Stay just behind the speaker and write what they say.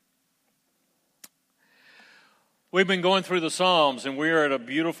We've been going through the Psalms, and we're at a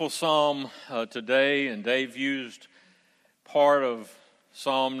beautiful psalm today, and Dave used part of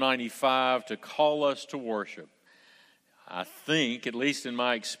Psalm 95 to call us to worship. I think, at least in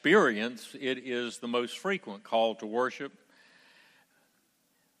my experience, it is the most frequent call to worship.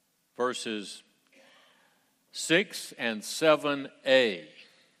 Verses 6 and 7a.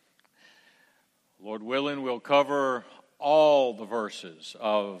 Lord willing, we'll cover all the verses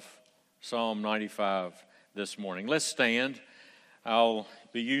of Psalm 95 this morning. Let's stand. I'll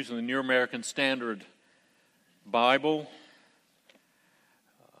be using the New American Standard Bible.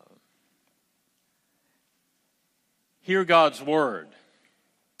 Hear God's Word,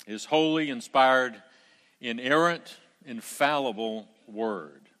 His holy, inspired, inerrant, infallible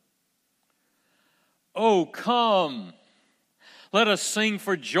Word. Oh, come, let us sing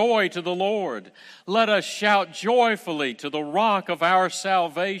for joy to the Lord. Let us shout joyfully to the rock of our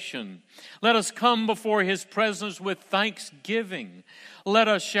salvation. Let us come before His presence with thanksgiving. Let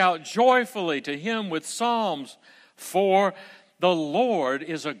us shout joyfully to Him with psalms. For the Lord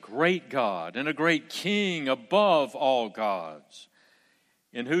is a great God and a great King above all gods,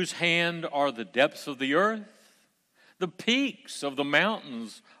 in whose hand are the depths of the earth. The peaks of the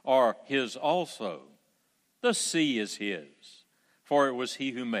mountains are His also. The sea is His, for it was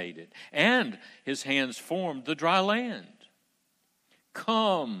He who made it, and His hands formed the dry land.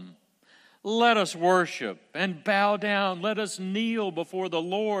 Come, let us worship and bow down. Let us kneel before the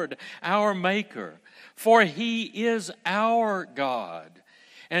Lord, our Maker, for He is our God,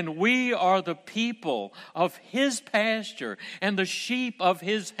 and we are the people of His pasture and the sheep of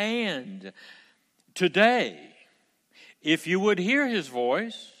His hand. Today, if you would hear His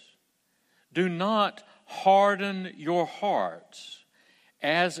voice, do not harden your hearts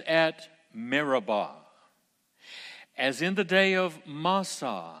as at Meribah, as in the day of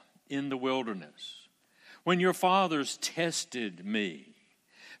Massah in the wilderness, when your fathers tested me.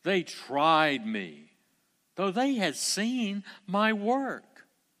 They tried me, though they had seen my work.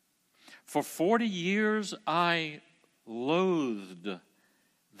 For 40 years I loathed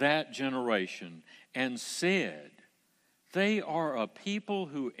that generation and said, they are a people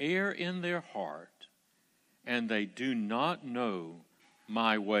who err in their heart, and they do not know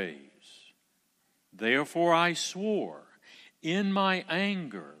my ways. Therefore I swore in my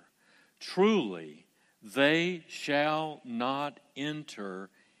anger, truly they shall not enter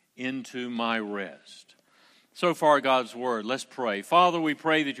into my rest. So far, God's Word. Let's pray. Father, we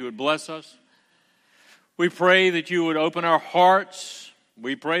pray that you would bless us. We pray that you would open our hearts.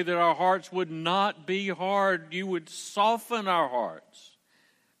 We pray that our hearts would not be hard. You would soften our hearts.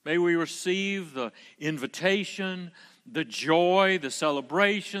 May we receive the invitation, the joy, the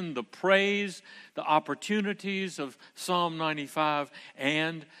celebration, the praise, the opportunities of Psalm 95,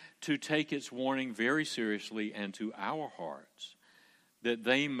 and to take its warning very seriously and to our hearts, that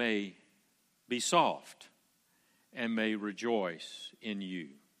they may be soft and may rejoice in you.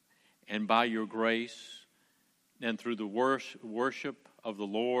 And by your grace and through the worship of the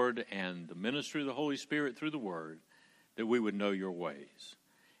Lord and the ministry of the Holy Spirit through the Word, that we would know your ways.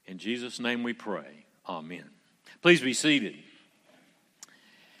 In Jesus' name we pray. Amen. Please be seated.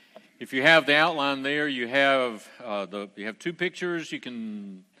 If you have the outline there, you have two pictures you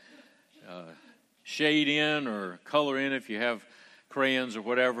can shade in or color in if you have crayons or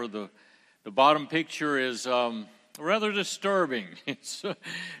whatever. The bottom picture is rather disturbing.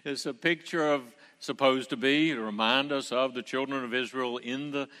 It's a picture of, supposed to be, to remind us of the children of Israel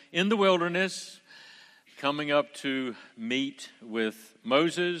in the wilderness, coming up to meet with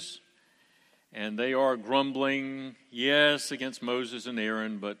Moses, and they are grumbling, yes, against Moses and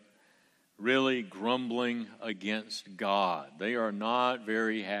Aaron, but really grumbling against God. They are not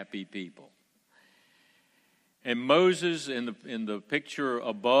very happy people. And Moses, in the picture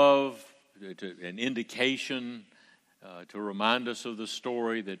above, an indication to remind us of the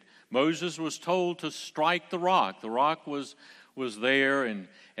story, that Moses was told to strike the rock. The rock was there in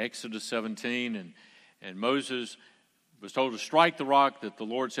Exodus 17, and Moses was told to strike the rock, that the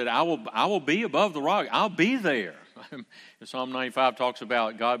Lord said, I will be above the rock. I'll be there. Psalm 95 talks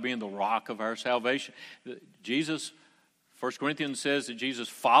about God being the rock of our salvation. Jesus, 1 Corinthians says that Jesus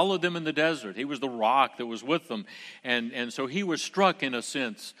followed them in the desert. He was the rock that was with them. And so he was struck in a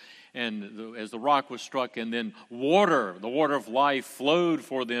sense. And as the rock was struck, and then the water of life flowed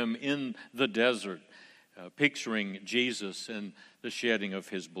for them in the desert, picturing Jesus and the shedding of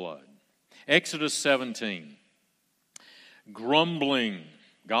his blood. Exodus 17, grumbling.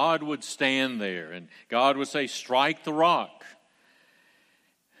 God would stand there and God would say, strike the rock.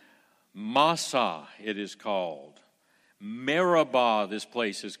 Massah, it is called. Meribah, this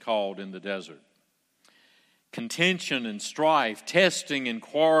place is called in the desert. contention and strife, testing and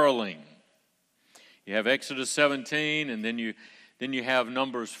quarreling. You have Exodus 17, and then you have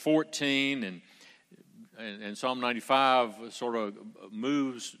Numbers 14, and Psalm 95 sort of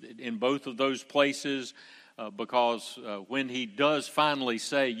moves in both of those places because when he does finally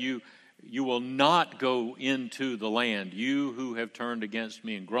say, you will not go into the land, you who have turned against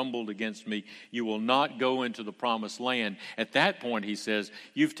me and grumbled against me, you will not go into the promised land. At that point, he says,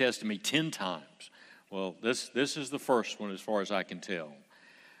 you've tested me 10 times. Well, this is the first one as far as I can tell.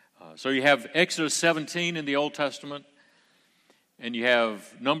 So you have Exodus 17 in the Old Testament, and you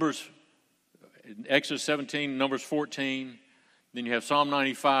have Exodus 17, Numbers 14, then you have Psalm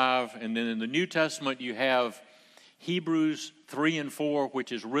 95, and then in the New Testament you have Hebrews 3 and 4,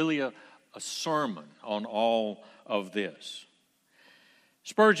 which is really a sermon on all of this.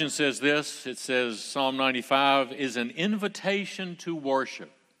 Spurgeon says this, it says Psalm 95 is an invitation to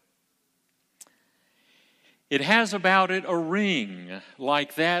worship. It has about it a ring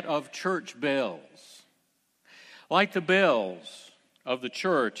like that of church bells. Like the bells of the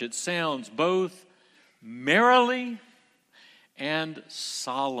church, it sounds both merrily and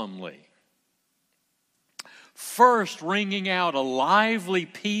solemnly. First ringing out a lively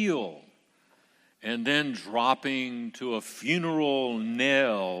peal, and then dropping to a funeral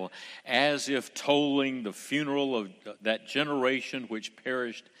knell, as if tolling the funeral of that generation which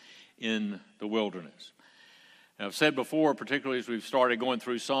perished in the wilderness. Now, I've said before, particularly as we've started going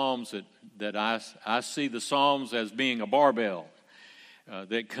through Psalms, that I see the Psalms as being a barbell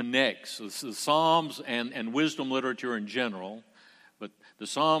that connects the Psalms and wisdom literature in general, but the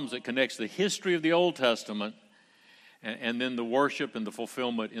Psalms that connects the history of the Old Testament and then the worship and the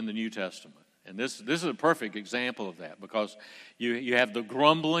fulfillment in the New Testament. And this is a perfect example of that, because you have the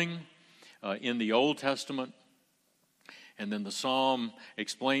grumbling in the Old Testament, and then the Psalm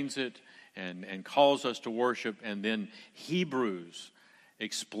explains it and calls us to worship, and then Hebrews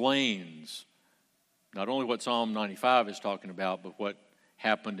explains not only what Psalm 95 is talking about, but what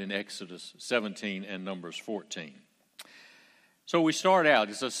happened in Exodus 17 and Numbers 14. So we start out,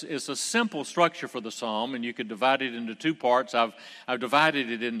 it's a simple structure for the psalm, and you could divide it into 2 parts. I've divided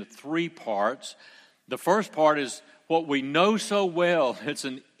it into 3 parts. The first part is what we know so well. It's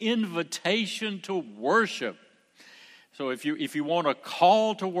an invitation to worship. So if you want a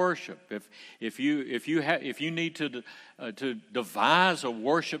call to worship, if you need to devise a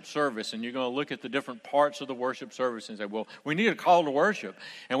worship service, and you're going to look at the different parts of the worship service and say, well, we need a call to worship,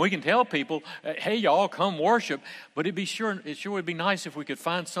 and we can tell people, hey, y'all, come worship. But it sure would be nice if we could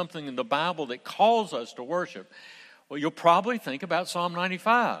find something in the Bible that calls us to worship. Well, you'll probably think about Psalm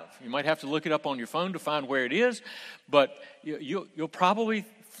 95. You might have to look it up on your phone to find where it is, but you'll probably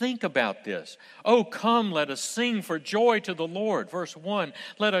think about this. Oh, come, let us sing for joy to the Lord. Verse 1,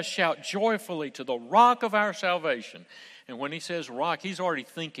 let us shout joyfully to the rock of our salvation. And when he says rock, he's already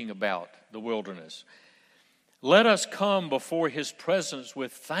thinking about the wilderness. Let us come before his presence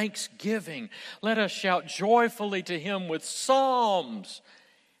with thanksgiving. Let us shout joyfully to him with psalms.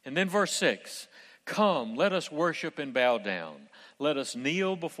 And then verse 6, come, let us worship and bow down. Let us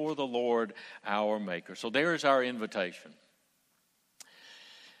kneel before the Lord our Maker. So there's our invitation.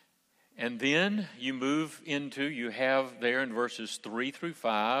 And then you move into, you have there in verses 3 through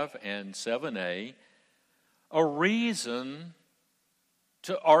 5 and 7a, a reason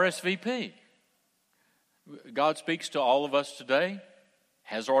to RSVP. God speaks to all of us today,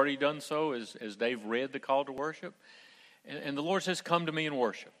 has already done so as Dave read the call to worship. And the Lord says, come to me and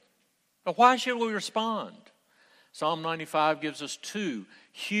worship. But why should we respond? Psalm 95 gives us 2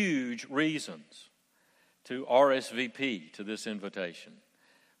 huge reasons to RSVP to this invitation.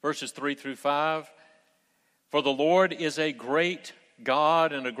 Verses 3 through 5, for the Lord is a great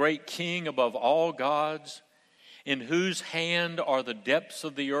God and a great King above all gods, in whose hand are the depths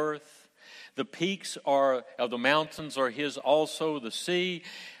of the earth. The peaks of the mountains are his also, the sea,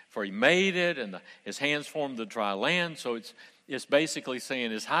 for he made it, and his hands formed the dry land. So it's basically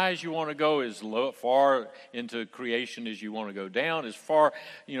saying as high as you want to go, as far into creation as you want to go down, as far,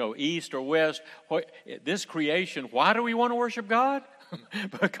 east or west. This creation, why do we want to worship God?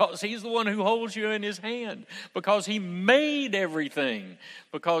 Because he's the one who holds you in his hand. Because he made everything.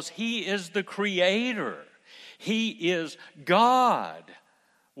 Because he is the creator. He is God.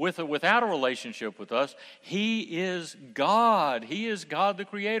 With or without a relationship with us, he is God. He is God the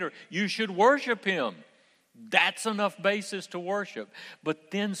creator. You should worship him. That's enough basis to worship.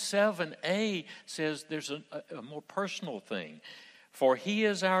 But then 7a says there's a more personal thing. For he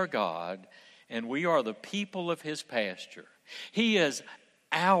is our God, and we are the people of his pasture. He is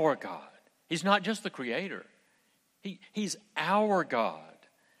our God. He's not just the creator. He's our God.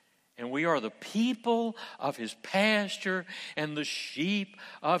 and we are the people of his pasture and the sheep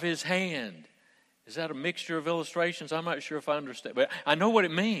of his hand. Is that a mixture of illustrations? I'm not sure if I understand, but I know what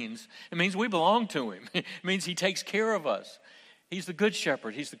it means. It means we belong to him. It means he takes care of us. He's the good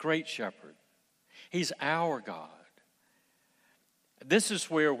shepherd. He's the great shepherd. He's our God. This is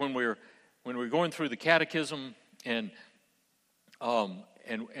where when we're going through the catechism and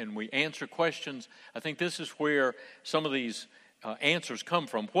we answer questions, I think this is where some of these answers come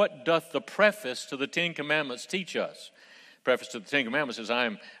from. What doth the preface to the Ten Commandments teach us? Preface to the Ten Commandments is, I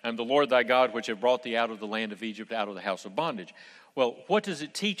am the Lord thy God, which have brought thee out of the land of Egypt, out of the house of bondage. Well, what does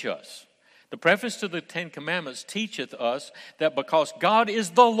it teach us? The preface to the Ten Commandments teacheth us that because God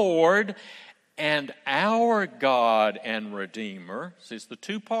is the Lord and our God and Redeemer, see, it's the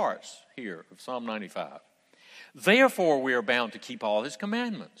two parts here of Psalm 95. Therefore, we are bound to keep all his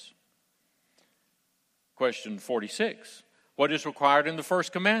commandments. Question 46. What is required in the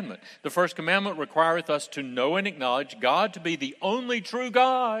first commandment? The first commandment requireth us to know and acknowledge God to be the only true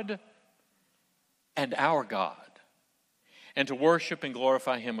God and our God, and to worship and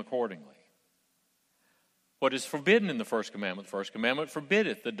glorify him accordingly. What is forbidden in the first commandment? The first commandment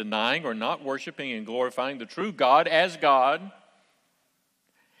forbiddeth the denying or not worshiping and glorifying the true God as God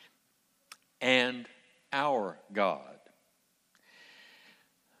and our God.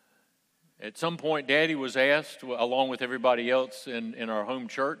 At some point, Daddy was asked, along with everybody else in our home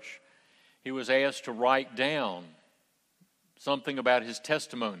church, he was asked to write down something about his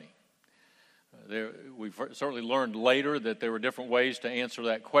testimony. We've certainly learned later that there were different ways to answer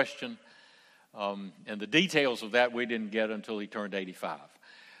that question. And the details of that we didn't get until he turned 85.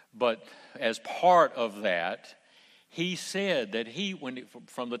 But as part of that, he said that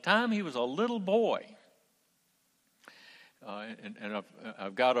from the time he was a little boy, and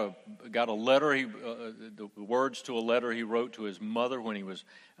I've got a letter, the words to a letter he wrote to his mother when he was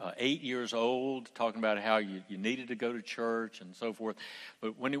 8 years old, talking about how you needed to go to church and so forth.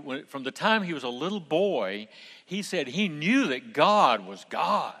 But from the time he was a little boy, he said he knew that God was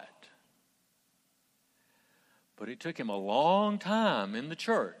God. But it took him a long time in the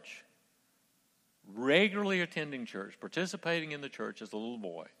church, regularly attending church, participating in the church as a little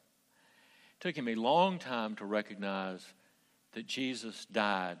boy. It took him a long time to recognize that Jesus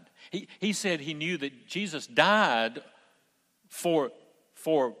died. He said he knew that Jesus died for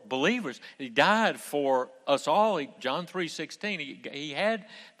believers. He died for us all. John 3:16. He had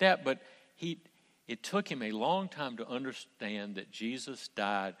that, but it took him a long time to understand that Jesus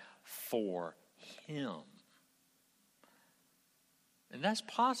died for him. And that's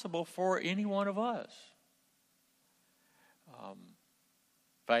possible for any one of us.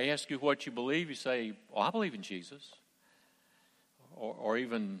 If I ask you what you believe, you say, well, I believe in Jesus. Or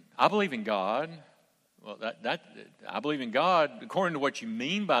even, I believe in God. Well, that I believe in God, according to what you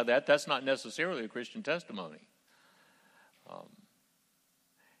mean by that, that's not necessarily a Christian testimony.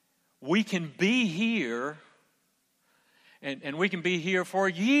 We can be here, and we can be here for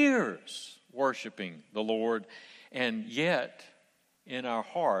years worshiping the Lord, and yet in our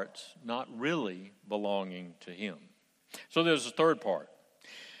hearts not really belonging to him. So there's a third part,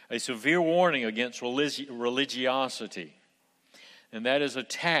 a severe warning against religiosity. And that is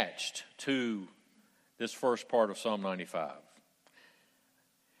attached to this first part of Psalm 95.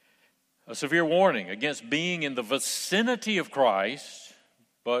 A severe warning against being in the vicinity of Christ,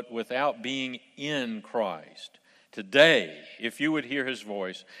 but without being in Christ. Today, if you would hear his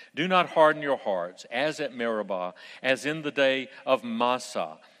voice, do not harden your hearts, as at Meribah, as in the day of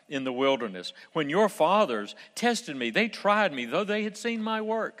Massah, in the wilderness, when your fathers tested me. They tried me, though they had seen my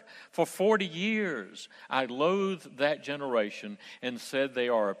work. For 40 years I loathed that generation and said, they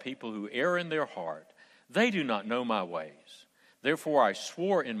are a people who err in their heart. They do not know my ways. Therefore I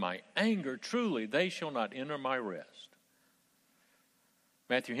swore in my anger, truly they shall not enter my rest.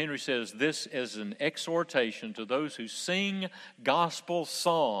 Matthew Henry says this is an exhortation to those who sing gospel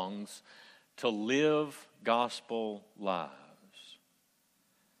songs to live gospel lives.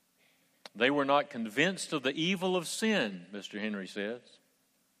 They were not convinced of the evil of sin, Mr. Henry says,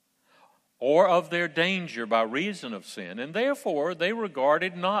 or of their danger by reason of sin, and therefore they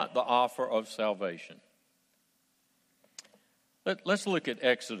regarded not the offer of salvation. Let's look at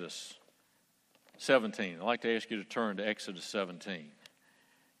Exodus 17. I'd like to ask you to turn to Exodus 17.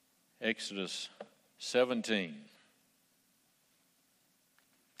 Exodus 17.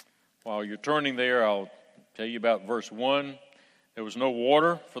 While you're turning there, I'll tell you about verse 1. There was no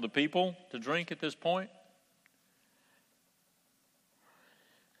water for the people to drink at this point.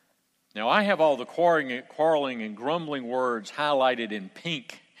 Now, I have all the quarreling and grumbling words highlighted in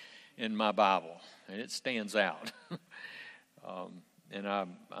pink in my Bible, and it stands out. and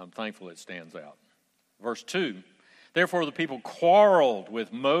I'm thankful it stands out. Verse 2, therefore the people quarreled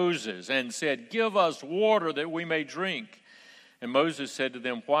with Moses and said, give us water that we may drink. And Moses said to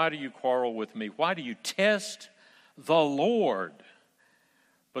them, why do you quarrel with me? Why do you test the Lord?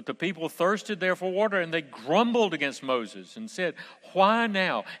 But the people thirsted there for water, and they grumbled against Moses and said, why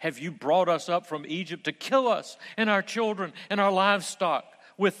now have you brought us up from Egypt to kill us and our children and our livestock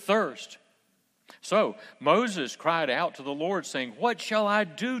with thirst? So Moses cried out to the Lord, saying, what shall I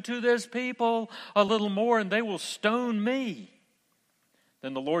do to this people? A little more, and they will stone me.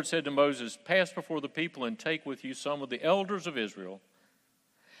 Then the Lord said to Moses, pass before the people and take with you some of the elders of Israel,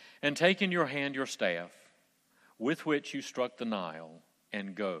 and take in your hand your staff, with which you struck the Nile,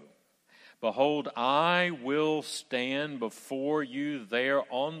 and go. Behold, I will stand before you there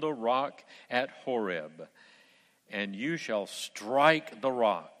on the rock at Horeb, and you shall strike the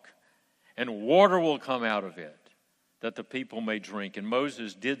rock, and water will come out of it, that the people may drink. And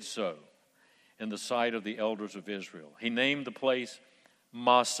Moses did so in the sight of the elders of Israel. He named the place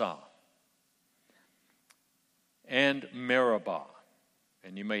Massah and Meribah.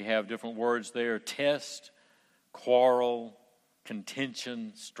 And you may have different words there: test, quarrel,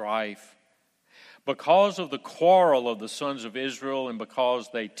 contention, strife. Because of the quarrel of the sons of Israel, and because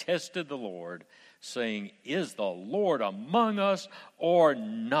they tested the Lord, saying, is the Lord among us or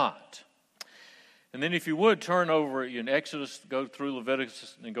not? And then if you would turn over in Exodus, go through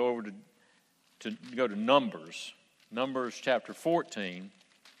Leviticus, and go over to Numbers. Numbers chapter 14.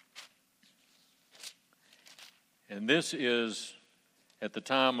 And this is at the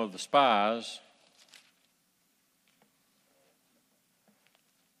time of the spies.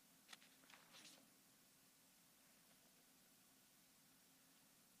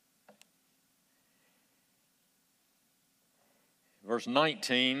 Verse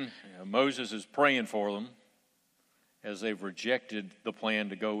 19, Moses is praying for them as they've rejected the plan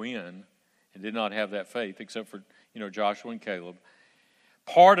to go in and did not have that faith, except for, Joshua and Caleb.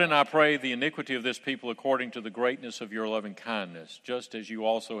 Pardon, I pray, the iniquity of this people according to the greatness of your loving kindness, just as you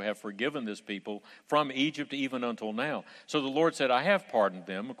also have forgiven this people from Egypt even until now. So the Lord said, I have pardoned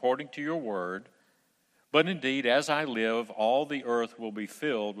them according to your word, but indeed, as I live, all the earth will be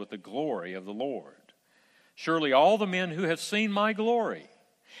filled with the glory of the Lord. Surely all the men who have seen my glory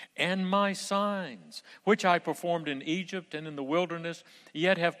and my signs, which I performed in Egypt and in the wilderness,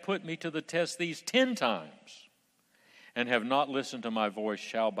 yet have put me to the test these 10 times, and have not listened to my voice,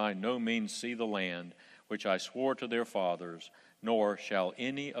 shall by no means see the land which I swore to their fathers, nor shall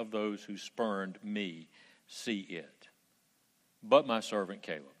any of those who spurned me see it, but my servant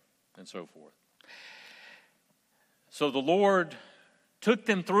Caleb, and so forth. So the Lord took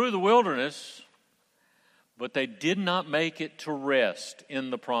them through the wilderness, but they did not make it to rest in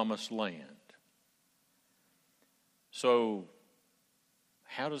the promised land. So,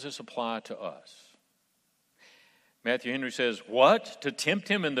 how does this apply to us? Matthew Henry says, what? To tempt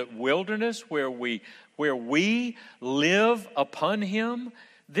him in the wilderness where we live upon him?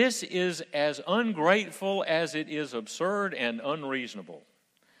 This is as ungrateful as it is absurd and unreasonable.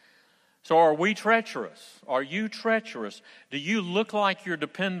 So are we treacherous? Are you treacherous? Do you look like you're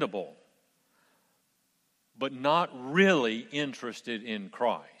dependable, but not really interested in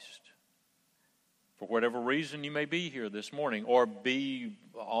Christ? For whatever reason you may be here this morning, or be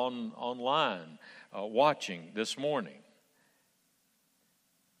online watching this morning.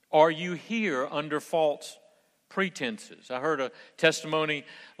 Are you here under false pretenses? I heard a testimony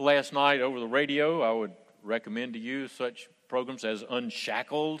last night over the radio. I would recommend to you such programs as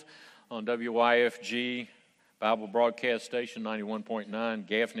Unshackled on WYFG, Bible Broadcast Station 91.9,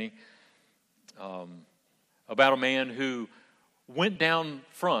 Gaffney. About a man who went down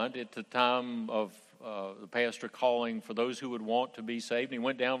front at the time of the pastor calling for those who would want to be saved. And he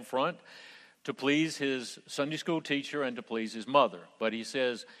went down front to please his Sunday school teacher and to please his mother. But he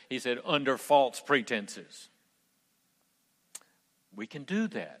said, under false pretenses. We can do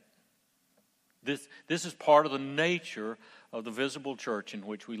that. This is part of the nature of the visible church in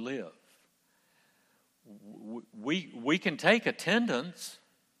which we live. We can take attendance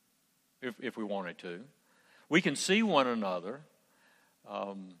if we wanted to. We can see one another.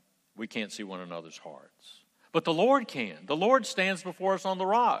 We can't see one another's hearts. But the Lord can. The Lord stands before us on the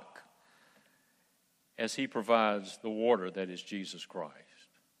rock as He provides the water that is Jesus Christ.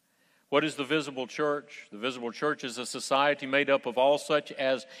 What is the visible church? The visible church is a society made up of all such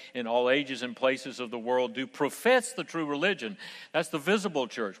as in all ages and places of the world do profess the true religion. That's the visible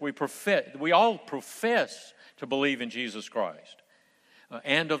church. We all profess to believe in Jesus Christ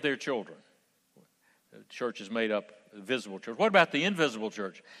and of their children. The church is made up of the visible church. What about the invisible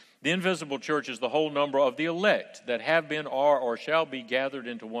church? The invisible church is the whole number of the elect that have been, are, or shall be gathered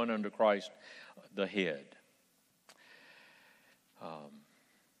into one under Christ, the head.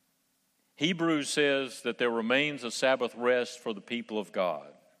 Hebrews says that there remains a Sabbath rest for the people of God.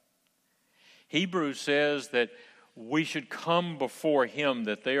 Hebrews says that we should come before Him,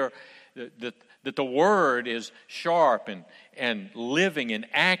 that the Word is sharp and living and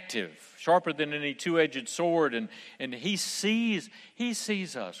active, sharper than any two-edged sword, and He sees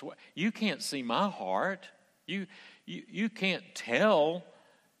us. You can't see my heart. You can't tell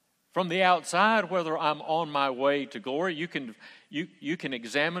from the outside whether I'm on my way to glory. You can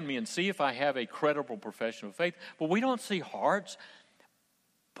examine me and see if I have a credible profession of faith, but we don't see hearts.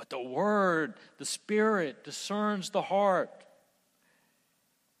 But the Word, the Spirit, discerns the heart.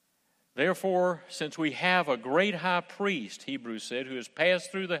 Therefore, since we have a great high priest, Hebrews said, who has passed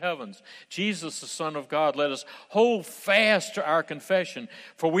through the heavens, Jesus, the Son of God, let us hold fast to our confession.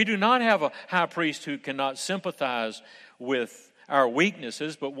 For we do not have a high priest who cannot sympathize with our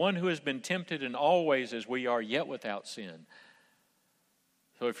weaknesses, but one who has been tempted in all ways as we are, yet without sin.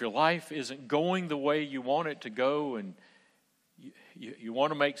 So if your life isn't going the way you want it to go, and you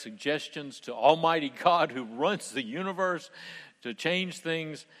want to make suggestions to Almighty God who runs the universe to change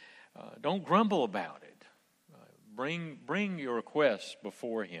things, don't grumble about it. Bring your requests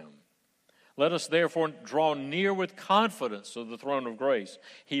before Him. Let us therefore draw near with confidence to the throne of grace,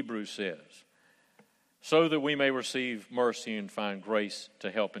 Hebrews says, so that we may receive mercy and find grace to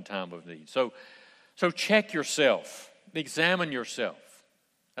help in time of need. So check yourself. Examine yourself.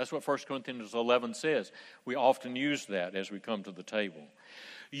 That's what 1 Corinthians 11 says. We often use that as we come to the table.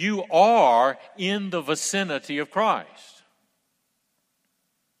 You are in the vicinity of Christ.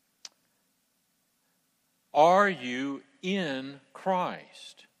 Are you in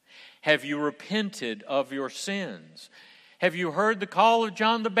Christ? Have you repented of your sins? Have you heard the call of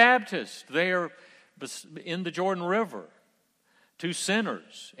John the Baptist there in the Jordan River? To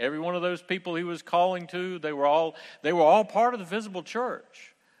sinners. Every one of those people he was calling to, they were all part of the visible church.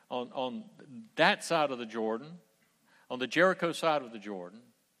 On that side of the Jordan, on the Jericho side of the Jordan.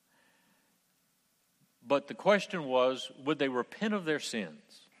 But the question was, would they repent of their sins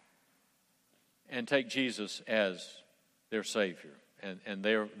and take Jesus as their Savior and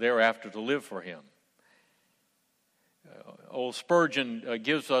thereafter to live for Him? Old Spurgeon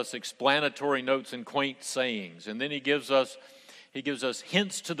gives us explanatory notes and quaint sayings, and then he gives us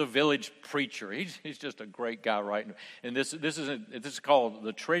hints to the village preacher. He's just a great guy writing. And this is called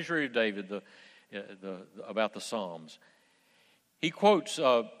The Treasury of David, about the Psalms. He quotes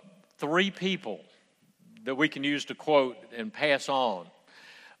three people that we can use to quote and pass on.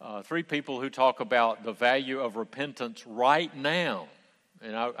 Three people who talk about the value of repentance right now.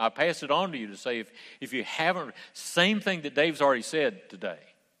 And I pass it on to you to say, if you haven't, same thing that Dave's already said today.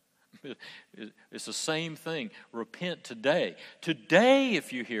 It's the same thing. Repent today. Today,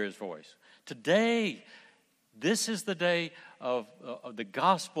 if you hear His voice. Today, this is the day of the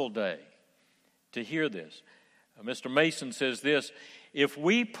gospel day to hear this. Mr. Mason says this: if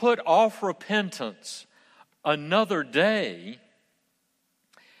we put off repentance another day,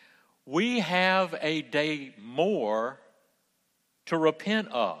 we have a day more to repent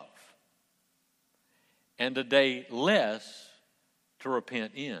of, and a day less to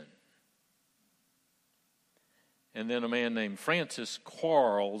repent in. And then a man named Francis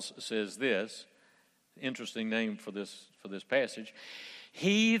Quarles says this, interesting name for this passage: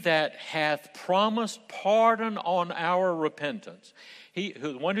 he that hath promised pardon on our repentance,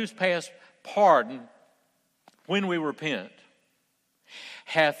 the one who's passed pardon when we repent,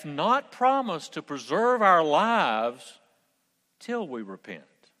 hath not promised to preserve our lives till we repent.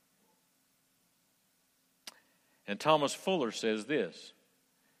 And Thomas Fuller says this: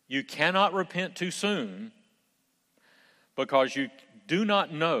 you cannot repent too soon, because you do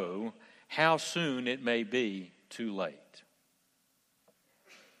not know how soon it may be too late.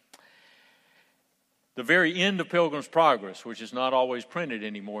 The very end of Pilgrim's Progress, which is not always printed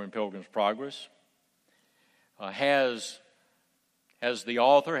anymore in Pilgrim's Progress, has the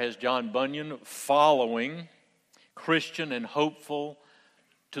author, has John Bunyan, following Christian and hopeful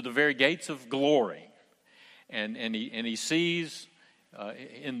to the very gates of glory. And he sees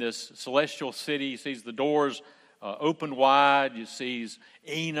in this celestial city, he sees the doors opened wide. You see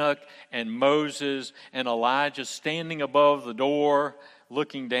Enoch and Moses and Elijah standing above the door,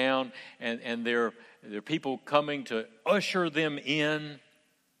 looking down, and there are people coming to usher them in.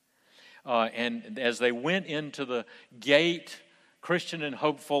 And as they went into the gate, Christian and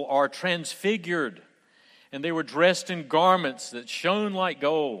hopeful are transfigured, and they were dressed in garments that shone like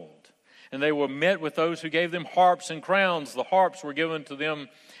gold. And they were met with those who gave them harps and crowns. The harps were given to them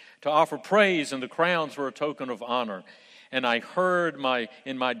to offer praise, and the crowns were a token of honor. And I heard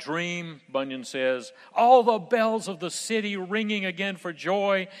in my dream, Bunyan says, all the bells of the city ringing again for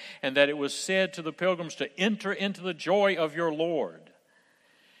joy, and that it was said to the pilgrims to enter into the joy of your Lord.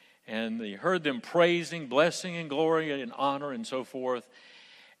 And he heard them praising, blessing, and glory, and honor, and so forth.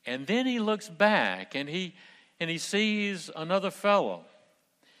 And then he looks back, and he sees another fellow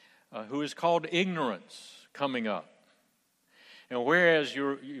who is called Ignorance coming up. And whereas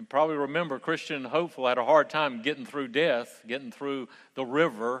you probably remember Christian and Hopeful had a hard time getting through death, getting through the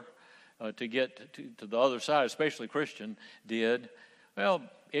river to get to the other side, especially Christian did. Well,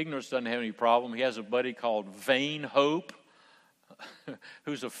 Ignorance doesn't have any problem. He has a buddy called Vain Hope,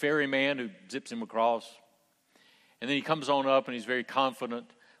 who's a ferryman who zips him across. And then he comes on up and he's very confident.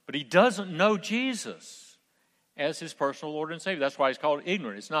 But he doesn't know Jesus as his personal Lord and Savior. That's why he's called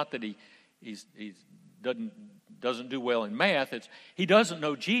ignorant. It's not that he doesn't do well in math. It's he doesn't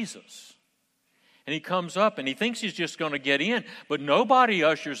know Jesus. And he comes up and he thinks he's just going to get in, but nobody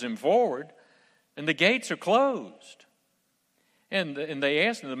ushers him forward, and the gates are closed. And they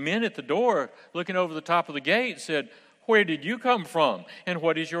asked him, the men at the door looking over the top of the gate said, where did you come from, and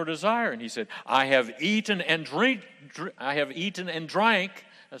what is your desire? And he said, I have eaten and drank.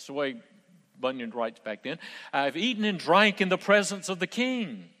 That's the way Bunyan writes back then. I have eaten and drank in the presence of the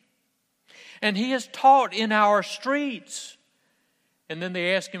king. And he has taught in our streets. And then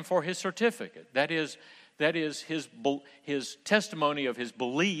they ask him for his certificate. That is his testimony of his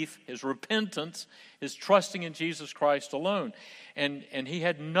belief, his repentance, his trusting in Jesus Christ alone. And he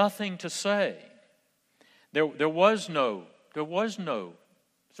had nothing to say. There was no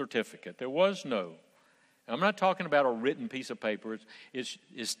certificate. There was no. I'm not talking about a written piece of paper.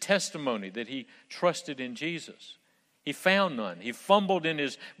 It's testimony that he trusted in Jesus. He found none. He fumbled in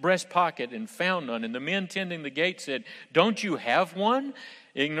his breast pocket and found none. And the men tending the gate said, don't you have one?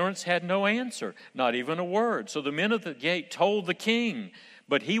 Ignorance had no answer, not even a word. So the men at the gate told the king,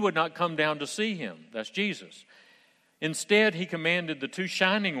 but he would not come down to see him. That's Jesus. Instead, he commanded the two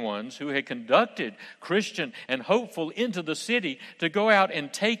shining ones who had conducted Christian and Hopeful into the city to go out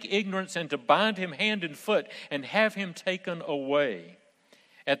and take Ignorance and to bind him hand and foot and have him taken away.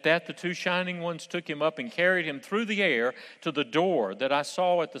 At that, the two shining ones took him up and carried him through the air to the door that I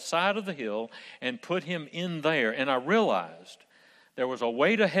saw at the side of the hill and put him in there. And I realized there was a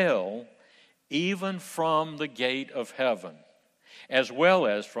way to hell even from the gate of heaven, as well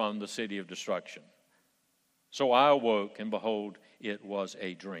as from the city of destruction. So I awoke, and behold, it was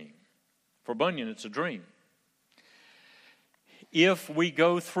a dream. For Bunyan, it's a dream. If we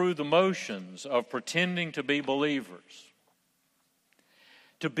go through the motions of pretending to be believers,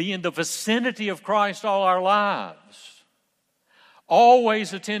 to be in the vicinity of Christ all our lives,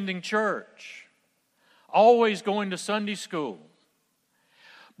 always attending church, always going to Sunday school,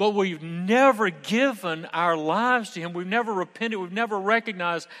 but we've never given our lives to Him, we've never repented, we've never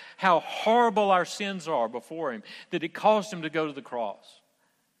recognized how horrible our sins are before Him, that it caused Him to go to the cross.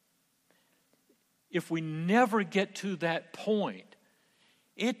 If we never get to that point,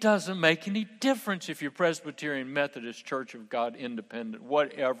 it doesn't make any difference if you're Presbyterian, Methodist, Church of God, Independent,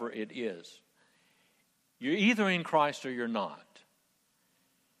 whatever it is. You're either in Christ or you're not.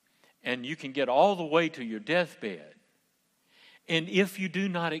 And you can get all the way to your deathbed. And if you do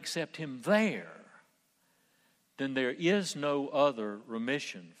not accept Him there, then there is no other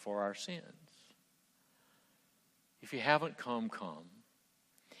remission for our sins. If you haven't come, come.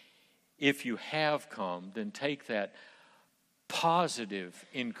 If you have come, then take that positive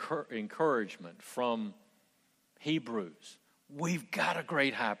encouragement from Hebrews. We've got a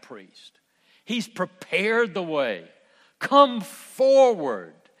great high priest. He's prepared the way. Come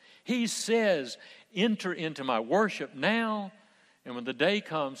forward. He says, enter into my worship now. And when the day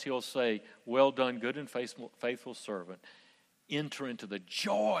comes, He'll say, well done, good and faithful servant. Enter into the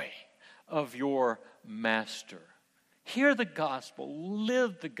joy of your master. Hear the gospel.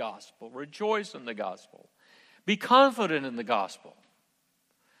 Live the gospel. Rejoice in the gospel. Be confident in the gospel.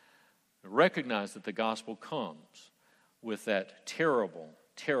 Recognize that the gospel comes with that terrible,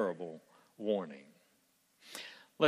 terrible warning.